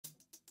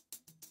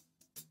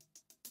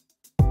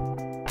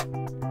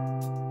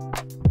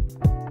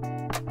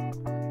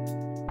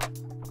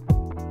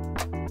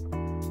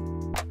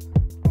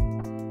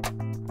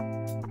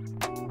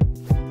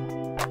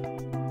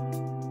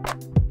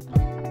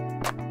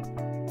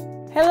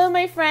Hello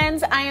my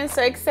friends, I am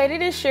so excited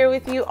to share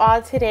with you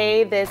all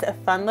today this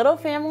fun little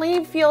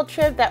family field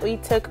trip that we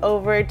took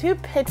over to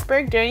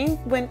Pittsburgh during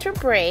winter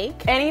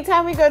break.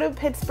 Anytime we go to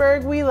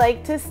Pittsburgh, we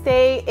like to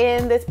stay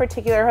in this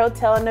particular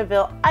hotel in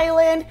Neville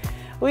Island.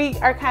 We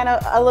are kind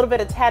of a little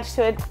bit attached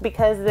to it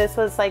because this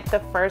was like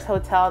the first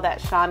hotel that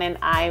Sean and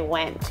I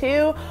went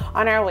to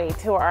on our way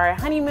to our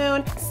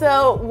honeymoon.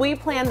 So we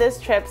planned this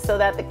trip so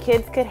that the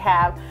kids could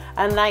have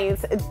a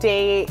nice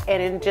day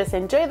and just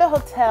enjoy the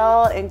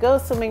hotel and go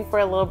swimming for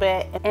a little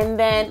bit. And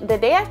then the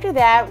day after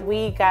that,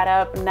 we got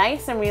up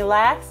nice and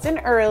relaxed and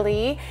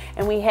early,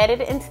 and we headed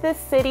into the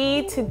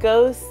city to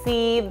go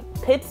see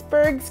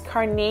Pittsburgh's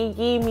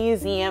Carnegie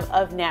Museum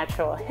of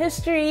Natural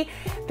History.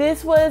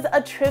 This was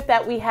a trip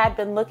that we had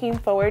been looking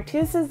forward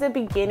to since the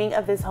beginning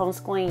of this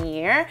homeschooling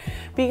year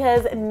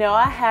because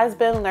Noah has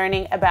been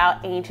learning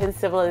about ancient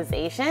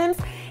civilizations,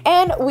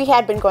 and we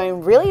had been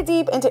going really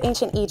deep into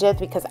ancient Egypt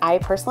because I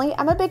personally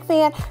am a big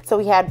fan. So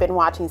we had been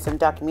watching some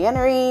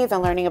documentaries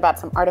and learning about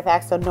some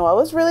artifacts. So Noah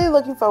was really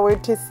looking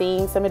forward to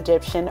seeing some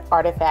Egyptian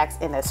artifacts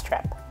in this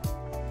trip.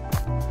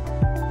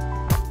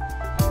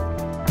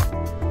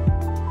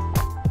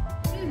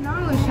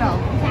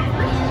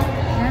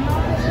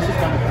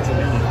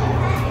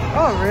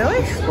 Oh, really?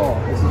 It's a skull.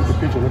 This is the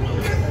picture.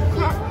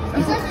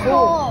 It's a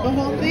skull. The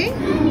whole thing?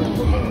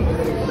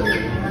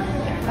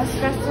 That's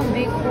some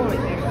big hole right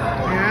there.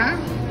 Yeah?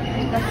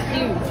 That's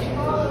huge.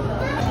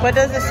 What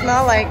does it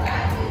smell like?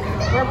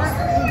 Rubber?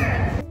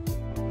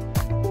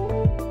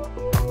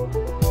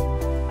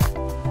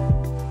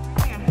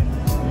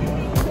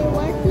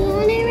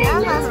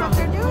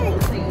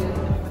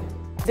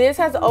 This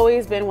has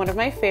always been one of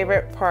my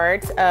favorite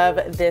parts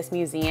of this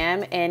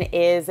museum, and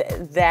is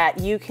that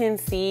you can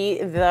see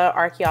the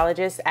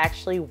archaeologists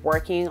actually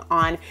working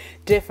on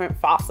different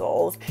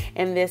fossils.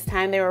 And this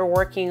time they were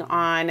working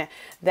on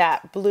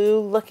that blue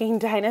looking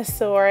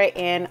dinosaur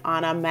and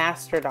on a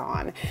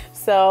mastodon.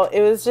 So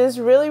it was just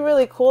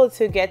really cool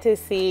to get to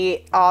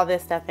see all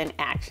this stuff in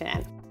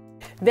action.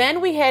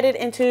 Then we headed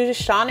into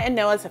Sean and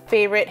Noah's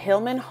favorite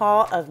Hillman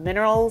Hall of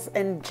Minerals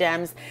and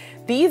Gems.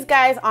 These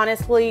guys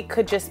honestly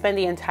could just spend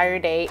the entire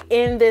day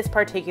in this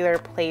particular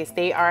place.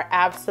 They are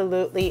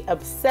absolutely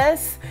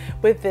obsessed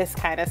with this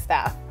kind of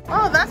stuff.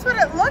 Oh, that's what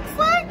it looks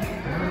like?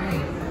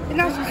 And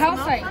that's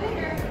calcite.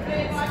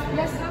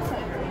 That's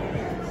calcite.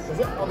 Is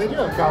it? Oh, they do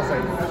have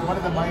calcite. There's one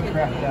of the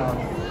Minecraft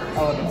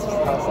elements is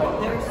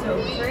calcite. They're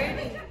so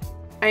pretty.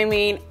 I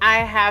mean, I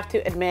have to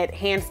admit,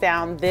 hands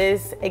down,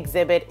 this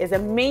exhibit is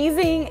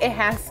amazing. It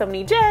has so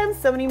many gems,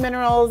 so many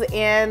minerals,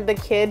 and the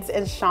kids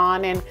and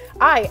Sean and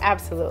I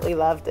absolutely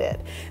loved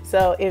it.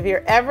 So if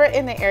you're ever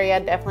in the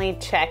area, definitely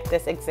check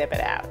this exhibit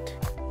out.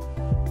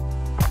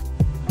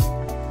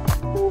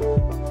 Ooh,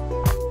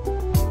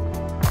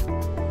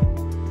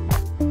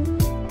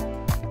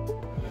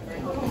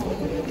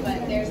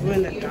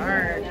 in the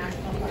dark.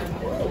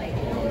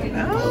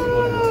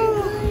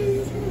 Oh,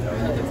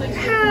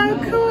 how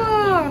cool.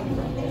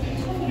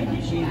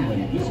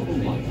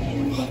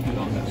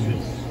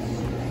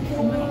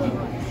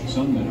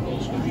 Some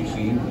minerals can be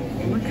seen.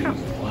 Look how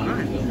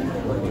fun.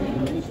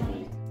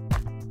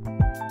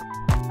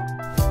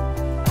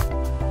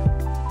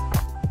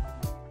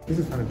 This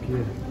is kind of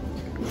cute.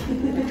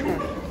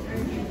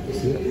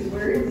 See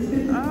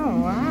it?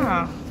 Oh,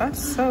 wow.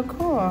 That's so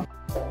cool.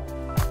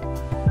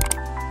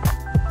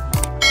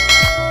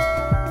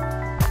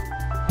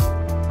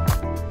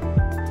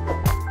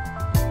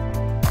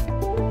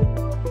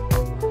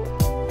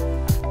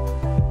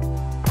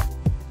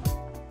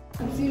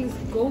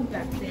 Gold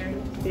back there.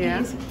 Yeah.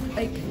 And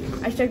like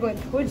I started going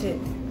towards it,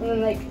 and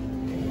then like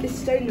it's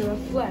starting to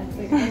reflect.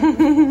 Like,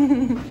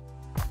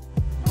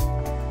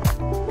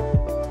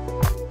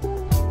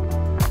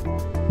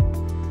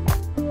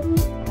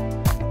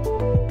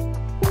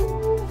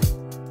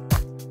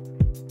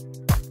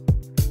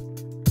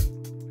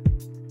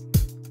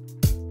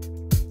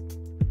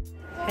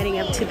 Heading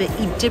up to the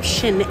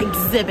Egyptian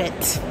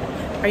exhibit.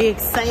 Are you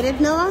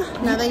excited, Noah?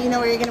 Now that you know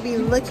what you're gonna be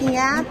looking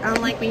at,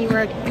 unlike when you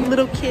were a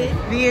little kid.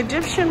 The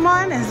Egyptian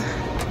one is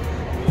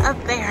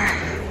up there.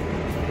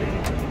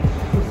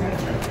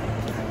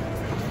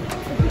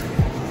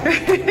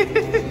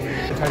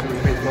 The type was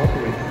made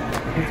locally in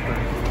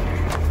Pittsburgh.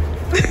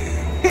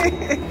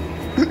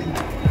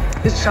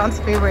 It's Sean's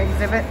favorite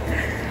exhibit.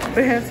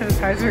 We have some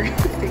Times Station.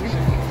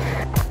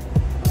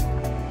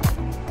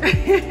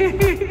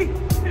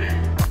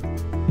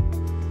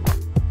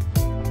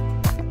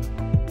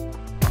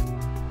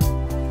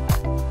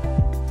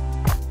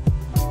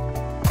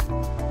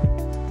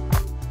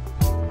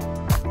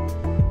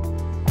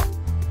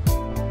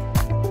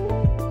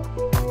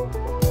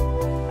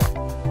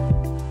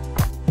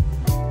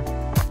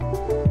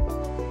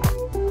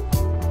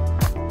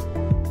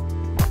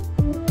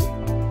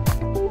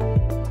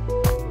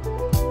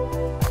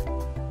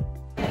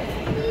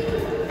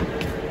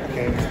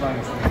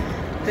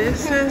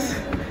 This is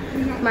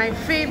my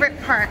favorite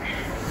part.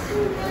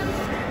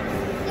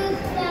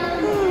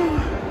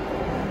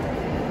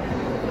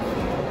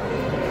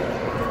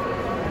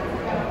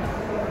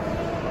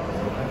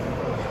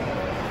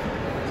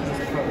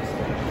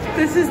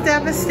 This is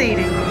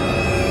devastating.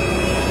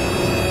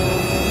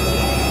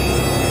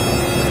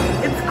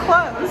 It's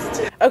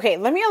closed. Okay,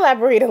 let me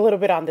elaborate a little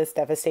bit on this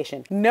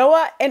devastation.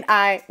 Noah and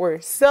I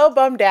were so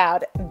bummed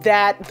out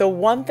that the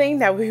one thing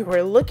that we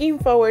were looking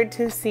forward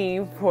to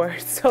seeing for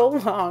so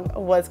long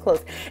was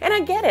closed. And I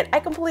get it. I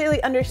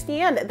completely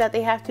understand that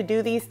they have to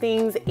do these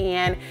things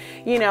and,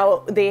 you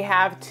know, they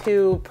have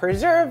to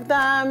preserve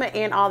them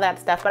and all that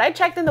stuff. But I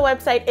checked in the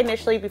website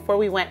initially before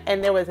we went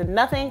and there was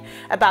nothing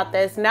about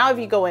this. Now, if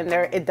you go in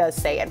there, it does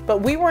say it.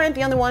 But we weren't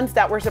the only ones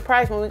that were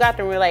surprised when we got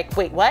there. We were like,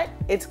 wait, what?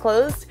 It's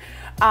closed?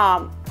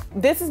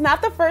 This is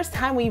not the first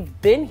time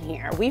we've been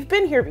here. We've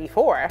been here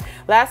before.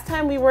 Last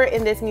time we were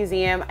in this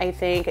museum, I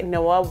think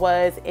Noah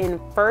was in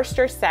 1st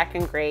or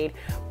 2nd grade.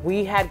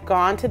 We had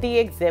gone to the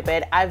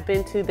exhibit. I've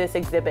been to this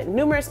exhibit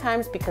numerous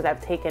times because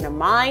I've taken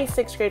my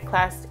 6th grade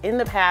class in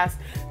the past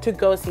to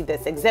go see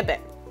this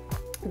exhibit.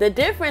 The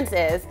difference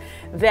is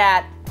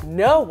that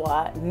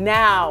Noah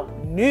now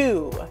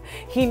knew.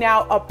 He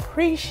now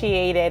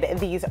appreciated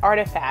these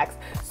artifacts.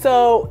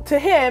 So to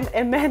him,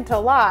 it meant a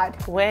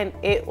lot when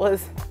it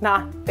was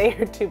not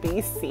there to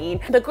be seen.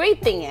 The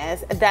great thing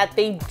is that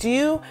they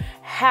do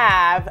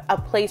have a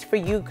place for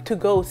you to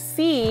go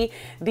see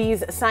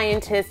these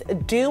scientists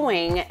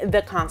doing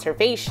the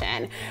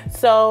conservation.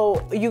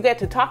 So you get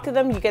to talk to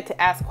them, you get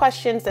to ask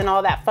questions and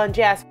all that fun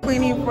jazz.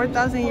 Cleaning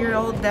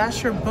 4,000-year-old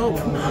Dasher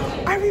boat.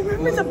 I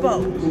remember the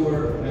boat.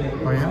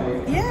 Oh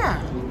yeah? Yeah.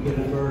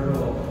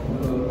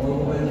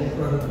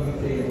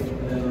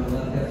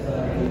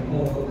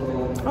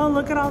 Oh,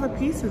 look at all the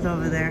pieces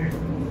over there.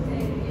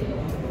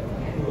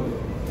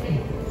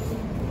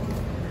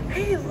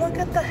 Hey, look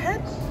at the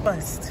head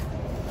bust.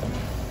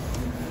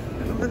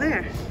 Over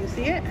there. You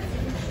see it?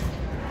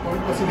 Well,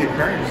 let's see the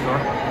aquarium store.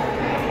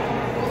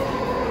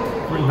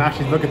 We can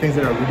actually look at things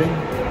that are living.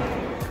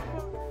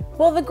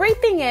 Well, the great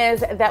thing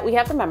is that we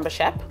have the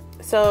membership.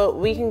 So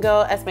we can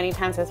go as many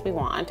times as we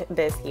want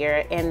this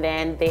year, and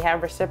then they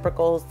have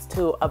reciprocals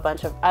to a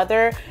bunch of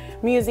other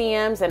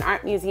museums and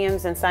art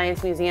museums and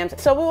science museums.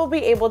 So we will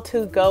be able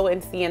to go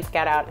and see and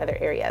scout out other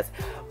areas.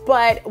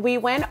 But we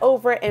went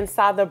over and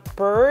saw the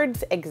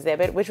birds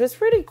exhibit, which was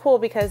pretty cool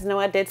because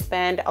Noah did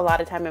spend a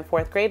lot of time in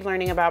 4th grade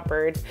learning about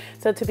birds.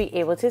 So to be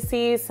able to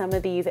see some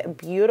of these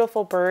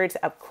beautiful birds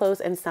up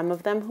close and some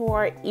of them who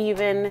are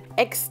even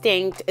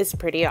extinct is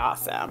pretty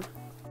awesome.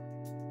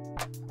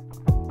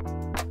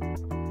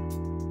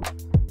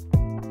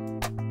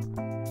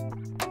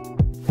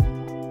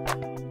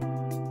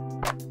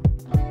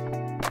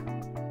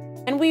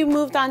 And we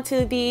moved on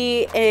to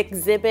the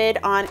exhibit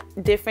on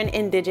different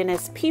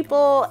indigenous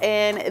people,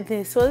 and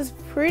this was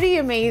pretty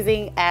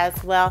amazing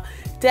as well.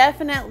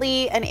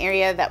 Definitely an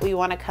area that we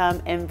want to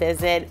come and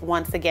visit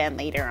once again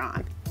later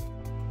on.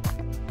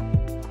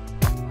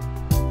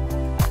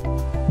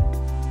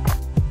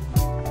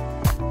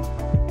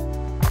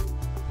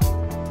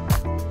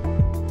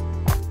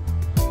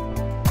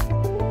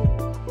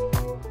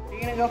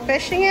 You're gonna go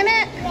fishing in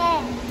it?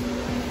 Yeah.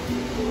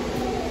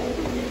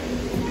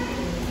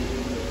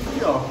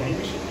 Okay, you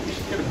should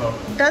get a boat.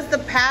 Does the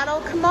paddle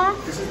come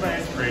off? This is my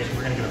inspiration.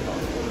 We're gonna get a boat.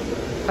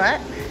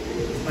 What?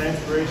 This is my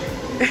inspiration.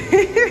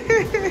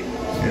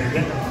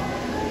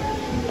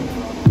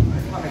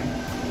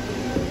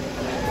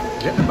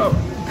 Get in the boat.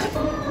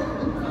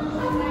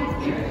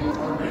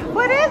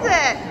 What is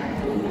it?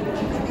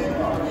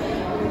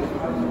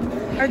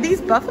 Are these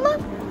buffalo?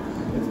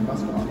 It's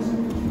muskox.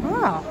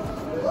 Oh,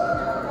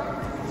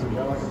 It's a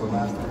relic of the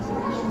last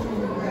exhibition.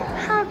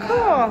 how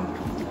cool.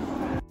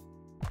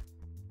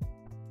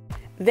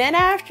 Then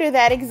after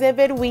that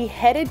exhibit, we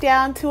headed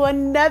down to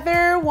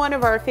another one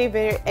of our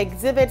favorite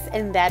exhibits,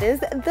 and that is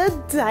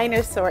the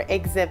dinosaur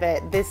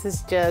exhibit. This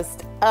is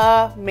just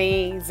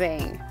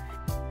amazing.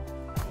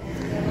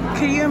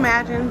 Could you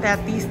imagine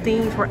that these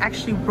things were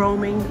actually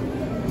roaming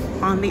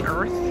on the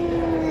earth?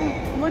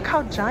 Look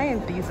how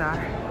giant these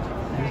are.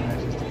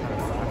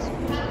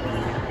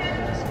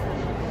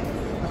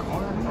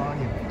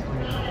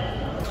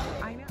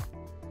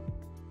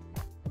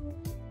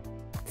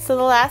 So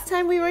the last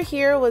time we were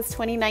here was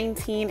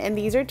 2019, and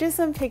these are just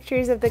some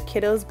pictures of the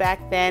kiddos back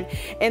then,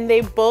 and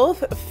they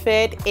both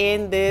fit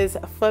in this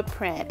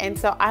footprint. And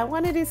so I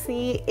wanted to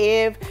see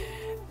if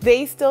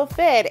they still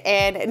fit,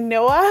 and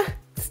Noah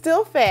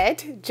still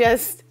fit,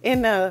 just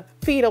in a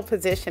fetal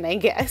position, I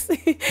guess.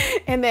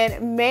 And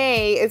then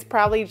May is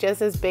probably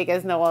just as big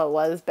as Noah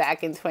was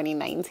back in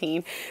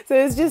 2019. So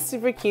it's just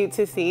super cute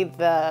to see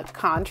the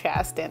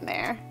contrast in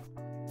there.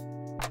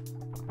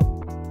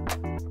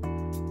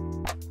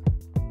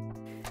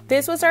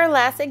 This was our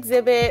last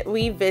exhibit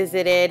we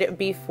visited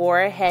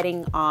before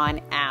heading on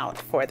out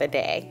for the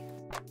day.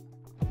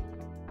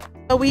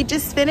 So we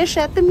just finished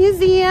at the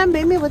museum.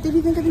 Baby, what did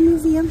you think of the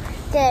museum?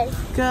 Good.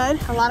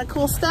 Good? A lot of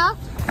cool stuff?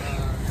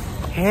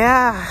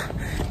 Yeah.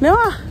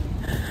 Noah,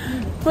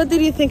 what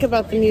did you think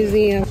about the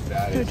museum?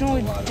 There's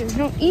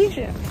no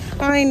Egypt.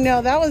 I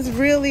know, that was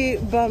really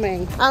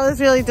bumming. I was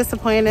really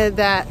disappointed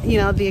that, you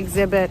know, the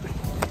exhibit,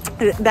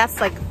 that's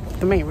like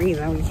the main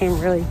reason we came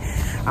really.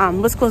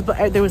 was closed,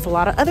 but there was a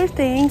lot of other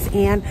things,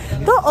 and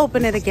they'll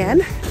open it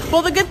again.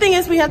 Well, the good thing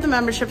is we have the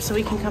membership, so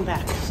we can come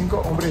back. 5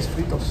 hombres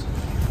fritos.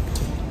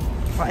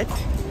 What?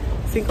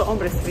 5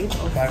 hombres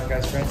fritos. 5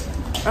 guys friends.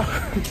 Oh.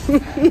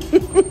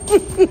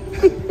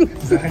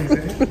 Is that how you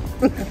say it?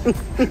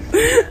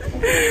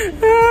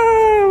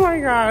 Oh my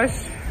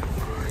gosh.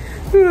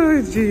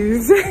 Oh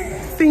jeez.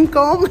 5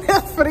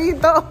 hombres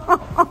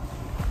fritos.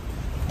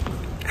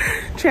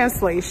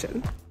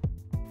 Translation.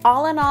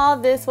 All in all,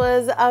 this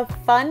was a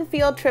fun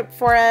field trip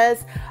for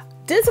us.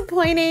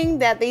 Disappointing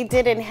that they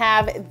didn't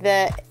have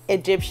the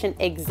Egyptian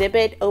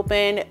exhibit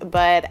open,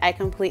 but I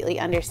completely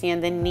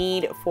understand the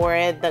need for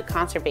the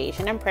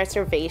conservation and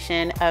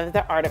preservation of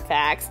the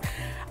artifacts.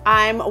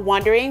 I'm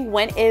wondering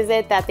when is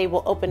it that they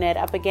will open it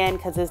up again,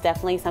 because it's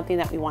definitely something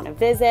that we want to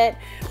visit.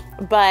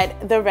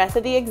 But the rest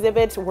of the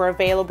exhibits were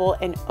available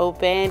and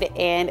opened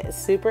and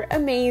super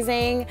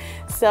amazing.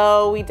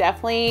 So we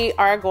definitely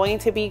are going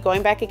to be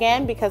going back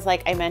again, because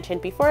like I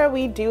mentioned before,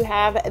 we do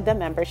have the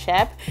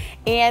membership,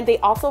 and they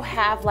also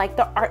have like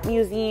the art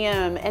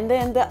museum and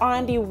then the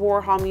Andy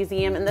Warhol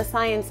museum and the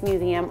science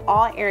museum,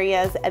 all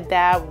areas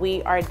that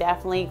we are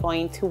definitely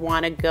going to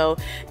want to go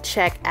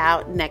check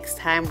out next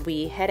time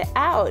we head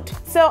out.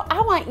 So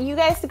I want you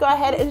guys to go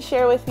ahead and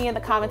share with me in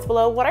the comments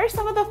below, what are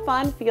some of the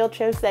fun field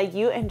trips that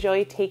you enjoy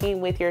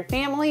taking with your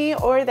family,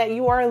 or that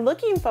you are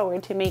looking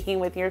forward to making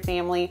with your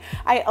family.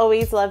 I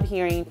always love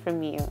hearing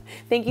from you.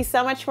 Thank you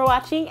so much for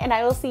watching, and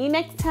I will see you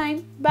next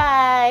time.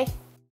 Bye.